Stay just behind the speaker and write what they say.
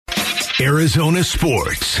Arizona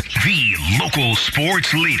Sports, the local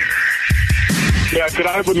sports leader. Yeah, could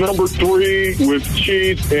I have a number 3 with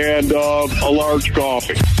cheese and a large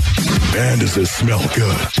coffee? Man, does this smell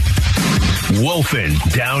good. Wolfing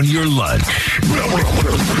down your lunch.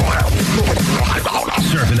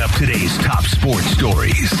 Serving up today's top sports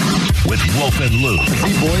stories with Wolf and Luke.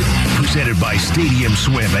 Hey, boys. Presented by Stadium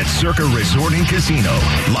Swim at Circa Resort and Casino,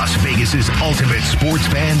 Las Vegas's ultimate sports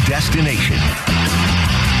fan destination.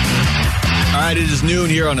 All right, it is noon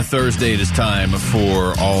here on a Thursday. It is time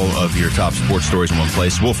for all of your top sports stories in one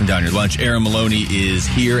place. Wolfing down your lunch. Aaron Maloney is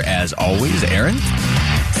here as always. Aaron?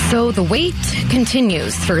 So the wait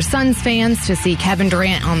continues for Suns fans to see Kevin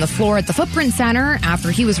Durant on the floor at the Footprint Center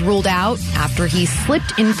after he was ruled out after he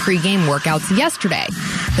slipped in pregame workouts yesterday.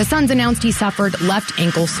 The Suns announced he suffered left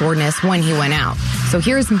ankle soreness when he went out. So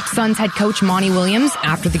here's Suns head coach Monty Williams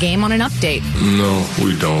after the game on an update. No,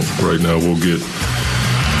 we don't. Right now we'll get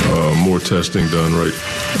more testing done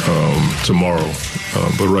tomorrow.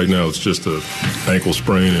 But right now it's just an ankle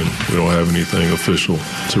sprain and we don't have anything official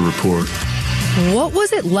to report. What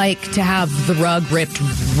was it like to have the rug ripped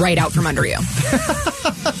right out from under you?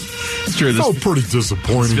 It's true. This pretty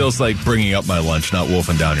disappointing. This feels like bringing up my lunch, not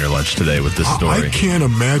wolfing down your lunch today with this story. I can't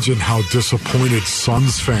imagine how disappointed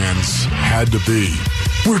Suns fans had to be.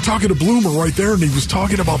 We were talking to Bloomer right there, and he was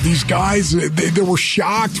talking about these guys. They were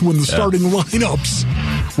shocked when the starting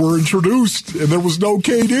lineups were introduced, and there was no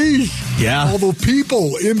KD. Yeah. All the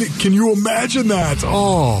people. Can you imagine that?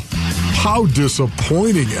 Oh, how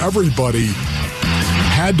disappointing. Everybody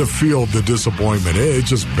had to feel the disappointment. It's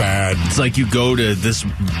just bad. It's like you go to this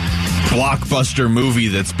blockbuster movie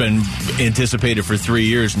that's been anticipated for 3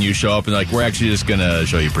 years, and you show up and like, we're actually just going to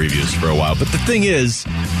show you previews for a while. But the thing is,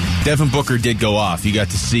 Devin Booker did go off. You got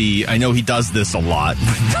to see, I know he does this a lot,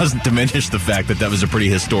 but it doesn't diminish the fact that was a pretty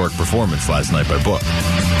historic performance last night by Book.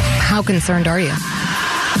 How concerned are you?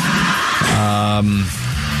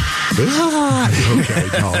 Okay,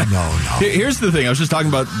 no. Here's the thing. I was just talking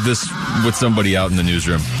about this with somebody out in the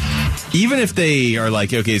newsroom. Even if they are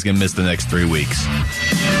like, okay, he's going to miss the next 3 weeks,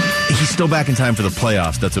 he's still back in time for the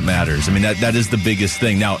playoffs. That's what matters. I mean, that is the biggest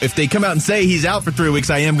thing. Now, if they come out and say he's out for 3 weeks,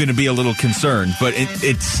 I am going to be a little concerned. But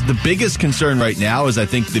it's the biggest concern right now is I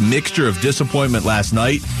think the mixture of disappointment last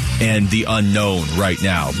night and the unknown right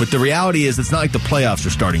now. But the reality is it's not like the playoffs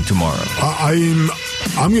are starting tomorrow.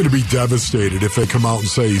 I'm going to be devastated if they come out and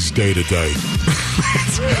say he's day-to-day.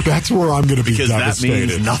 That's where I'm going to be devastated.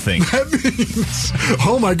 That means nothing. That means,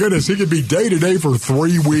 oh my goodness, he could be day-to-day for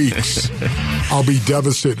 3 weeks. I'll be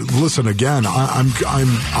devastated. Listen, again,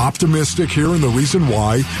 I'm optimistic here, and the reason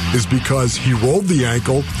why is because he rolled the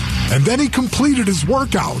ankle, and then he completed his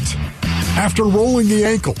workout after rolling the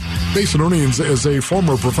ankle. Mason Onions is a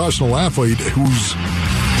former professional athlete who's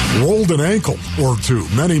rolled an ankle or two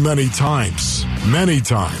many, many times. Many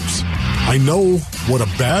times. I know what a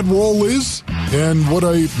bad roll is and what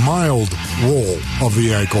a mild roll of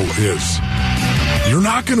the ankle is. You're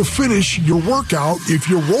not going to finish your workout if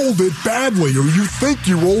you rolled it badly or you think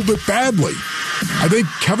you rolled it badly. I think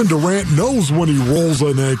Kevin Durant knows when he rolls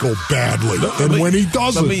an ankle badly and when he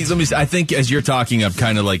doesn't. Let me. I think as you're talking, I'm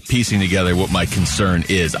kind of like piecing together what my concern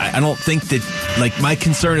is. I don't think that, like, my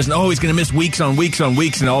concern is, he's going to miss weeks on weeks on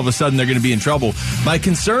weeks and all of a sudden they're going to be in trouble. My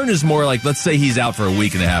concern is more like, let's say he's out for a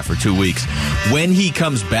week and a half or 2 weeks. When he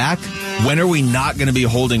comes back, when are we not going to be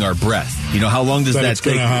holding our breath? How long does that take? It's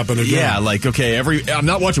going to happen again. Yeah, like, okay, I'm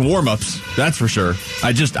not watching warm-ups, that's for sure.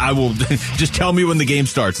 I will just tell me when the game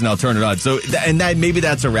starts and I'll turn it on. So, and that maybe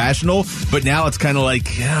that's irrational, but now it's kind of like,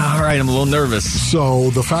 all right, I'm a little nervous. So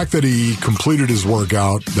the fact that he completed his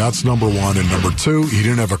workout, that's number one. And number two, he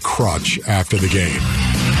didn't have a crutch after the game.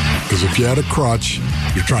 Because if you had a crutch,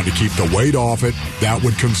 you're trying to keep the weight off it, that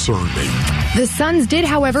would concern me. The Suns did,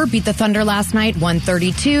 however, beat the Thunder last night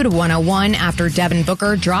 132-101 after Devin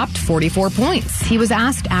Booker dropped 44 points. He was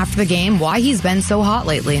asked after the game why he's been so hot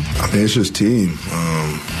lately. I mean, it's just team.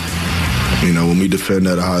 When we defend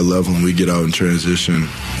at a high level and we get out in transition,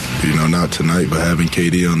 not tonight, but having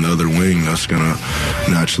KD on the other wing, that's going to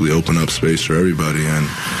naturally open up space for everybody. And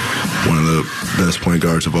one of the best point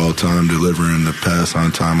guards of all time, delivering the pass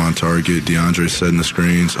on time, on target. DeAndre setting the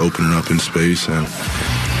screens, opening up in space, and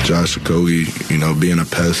Josh Okogie, being a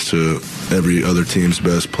pest to every other team's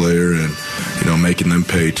best player and, making them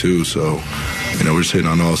pay too. So, we're just hitting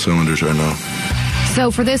on all cylinders right now. So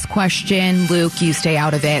for this question, Luke, you stay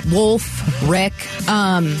out of it. Wolf, Rick,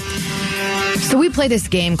 so we play this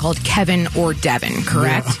game called Kevin or Devin,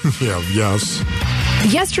 correct? Yes.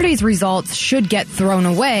 Yesterday's results should get thrown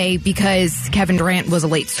away because Kevin Durant was a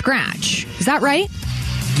late scratch. Is that right?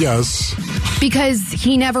 Yes. Because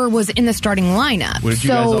he never was in the starting lineup. What did you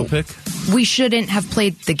guys all pick? we shouldn't have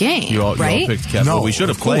played the game, You all right? picked Kevin. No, Well, we should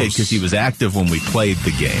have of played course. because he was active when we played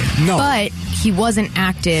the game. No. But he wasn't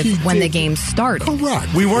active He when the did. game started.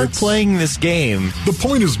 Correct. We weren't It's- playing this game. The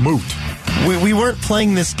point is moot. We weren't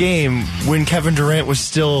playing this game when Kevin Durant was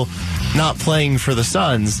still not playing for the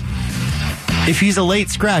Suns. If he's a late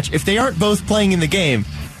scratch, if they aren't both playing in the game,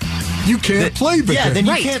 You can't play the game. then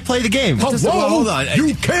you Right. can't play the game. Hello? Well, hold on.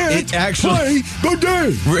 You can't It actually- play the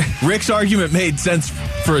game. Rick's argument made sense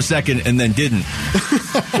for a second and then didn't.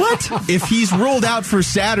 What? If he's ruled out for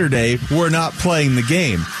Saturday, we're not playing the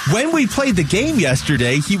game. When we played the game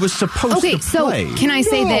yesterday, he was supposed Okay, to so play. can I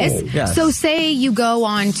say No. this? Yes. So say you go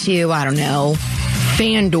on to, I don't know,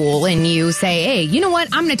 FanDuel and you say, hey, you know what?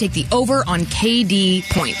 I'm going to take the over on KD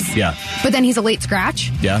points. Yeah. But then he's a late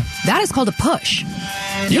scratch. Yeah. That is called a push.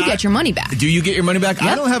 You Yeah, get your money back. Do you get your money back? I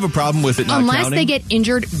Yep. don't have a problem with it not Unless counting. they get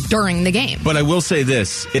injured during the game. But I will say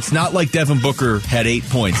this. It's not like Devin Booker had 8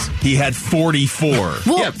 points. He had 44.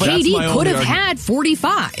 Well, Yeah, but that's KD my could only have argument. had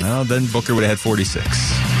 45. Well, then Booker would have had 46.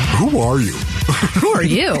 Who are you? Who are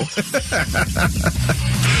you?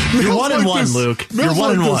 You're 1-1, like this- Luke. Mills You're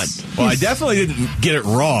like 1-1. this- Well, I definitely didn't get it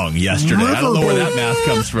wrong yesterday. I don't know where that math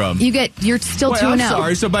comes from. You're still Wait, 2-0. I'm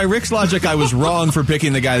sorry. So by Rick's logic, I was wrong for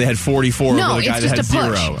picking the guy that had 44 No, over the guy it's that just had a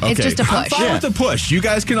push. 0. It's Okay. just a I'm push. fine Yeah. with the push. You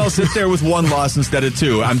guys can all sit there with 1 loss instead of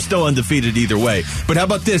 2. I'm still undefeated either way. But how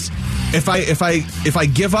about this? If I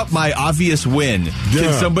give up my obvious win, can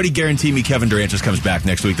Yeah. somebody guarantee me Kevin Durant just comes back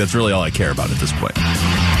next week? That's really all I care about at this point.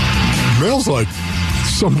 Mel's like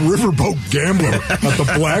some riverboat gambler at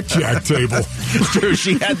the blackjack table. It's true.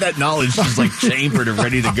 She had that knowledge just like chambered and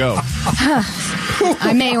ready to go.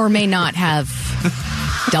 I may or may not have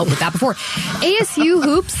dealt with that before. ASU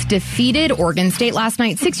Hoops defeated Oregon State last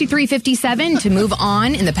night 63-57 to move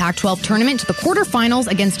on in the Pac-12 tournament to the quarterfinals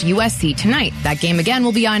against USC tonight. That game again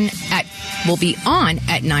will be on at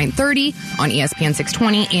 9:30 on ESPN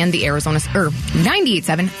 620 and the Arizona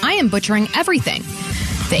 98.7. I am butchering everything.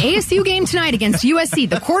 The ASU game tonight against USC,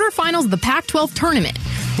 the quarterfinals of the Pac-12 tournament,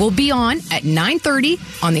 will be on at 9:30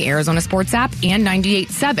 on the Arizona Sports app and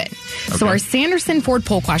 98.7. So our Sanderson Ford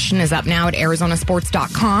poll question is up now at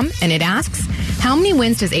arizonasports.com, and it asks, how many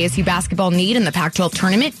wins does ASU basketball need in the Pac-12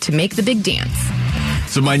 tournament to make the big dance?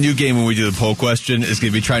 So my new game when we do the poll question is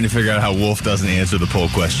going to be trying to figure out how Wolf doesn't answer the poll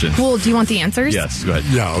question. Well, do you want the answers? Yes, go ahead.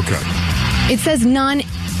 Yeah, okay. It says none,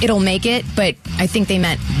 it'll make it, but I think they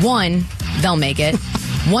meant 1, they'll make it.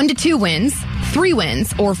 1 to 2 wins, 3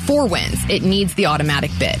 wins, or 4 wins. It needs the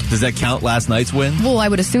automatic bid. Does that count last night's win? Well, I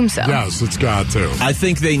would assume so. Yes, it's got to. I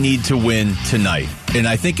think they need to win tonight. And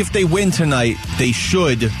I think if they win tonight, they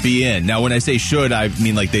should be in. Now, when I say should, I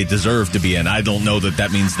mean like they deserve to be in. I don't know that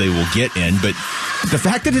that means they will get in. But the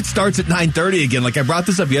fact that it starts at 9:30 again, like I brought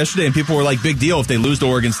this up yesterday and people were like, big deal. If they lose to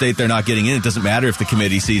Oregon State, they're not getting in. It doesn't matter if the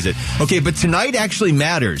committee sees it. Okay, but tonight actually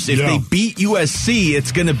matters. If Yeah. they beat USC,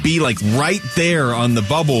 it's going to be like right there on the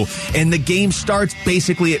bubble. And the game starts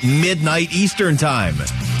basically at midnight Eastern time.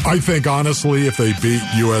 I think, honestly, if they beat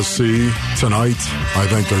USC tonight, I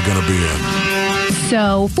think they're going to be in.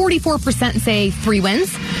 So 44% say 3 wins,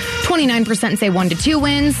 29% say 1 to 2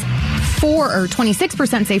 wins,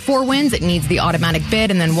 26% say 4 wins. It needs the automatic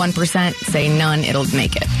bid, and then 1% say none. It'll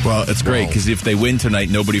make it. Well, it's great because if they win tonight,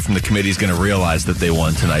 nobody from the committee is going to realize that they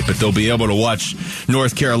won tonight. But they'll be able to watch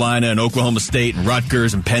North Carolina and Oklahoma State and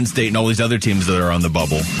Rutgers and Penn State and all these other teams that are on the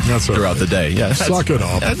bubble That's all throughout right. the day. Yeah, Suck it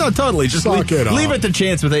up. No, totally. Just Suck it up. leave it to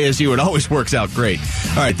chance with ASU. It always works out great.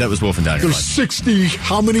 All right, that was Wolf and Diner. There's 60,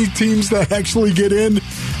 how many teams that actually get in?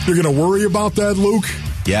 You're going to worry about that, Luke?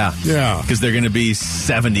 Yeah. Yeah. Because they're going to be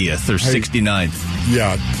 70th or 69th.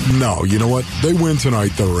 Yeah, no, you know what? They win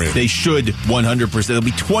tonight, they're in. They should 100%. There'll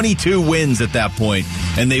be 22 wins at that point,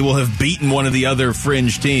 and they will have beaten one of the other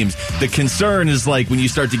fringe teams. The concern is like when you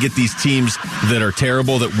start to get these teams that are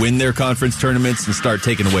terrible that win their conference tournaments and start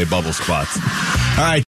taking away bubble spots. All right.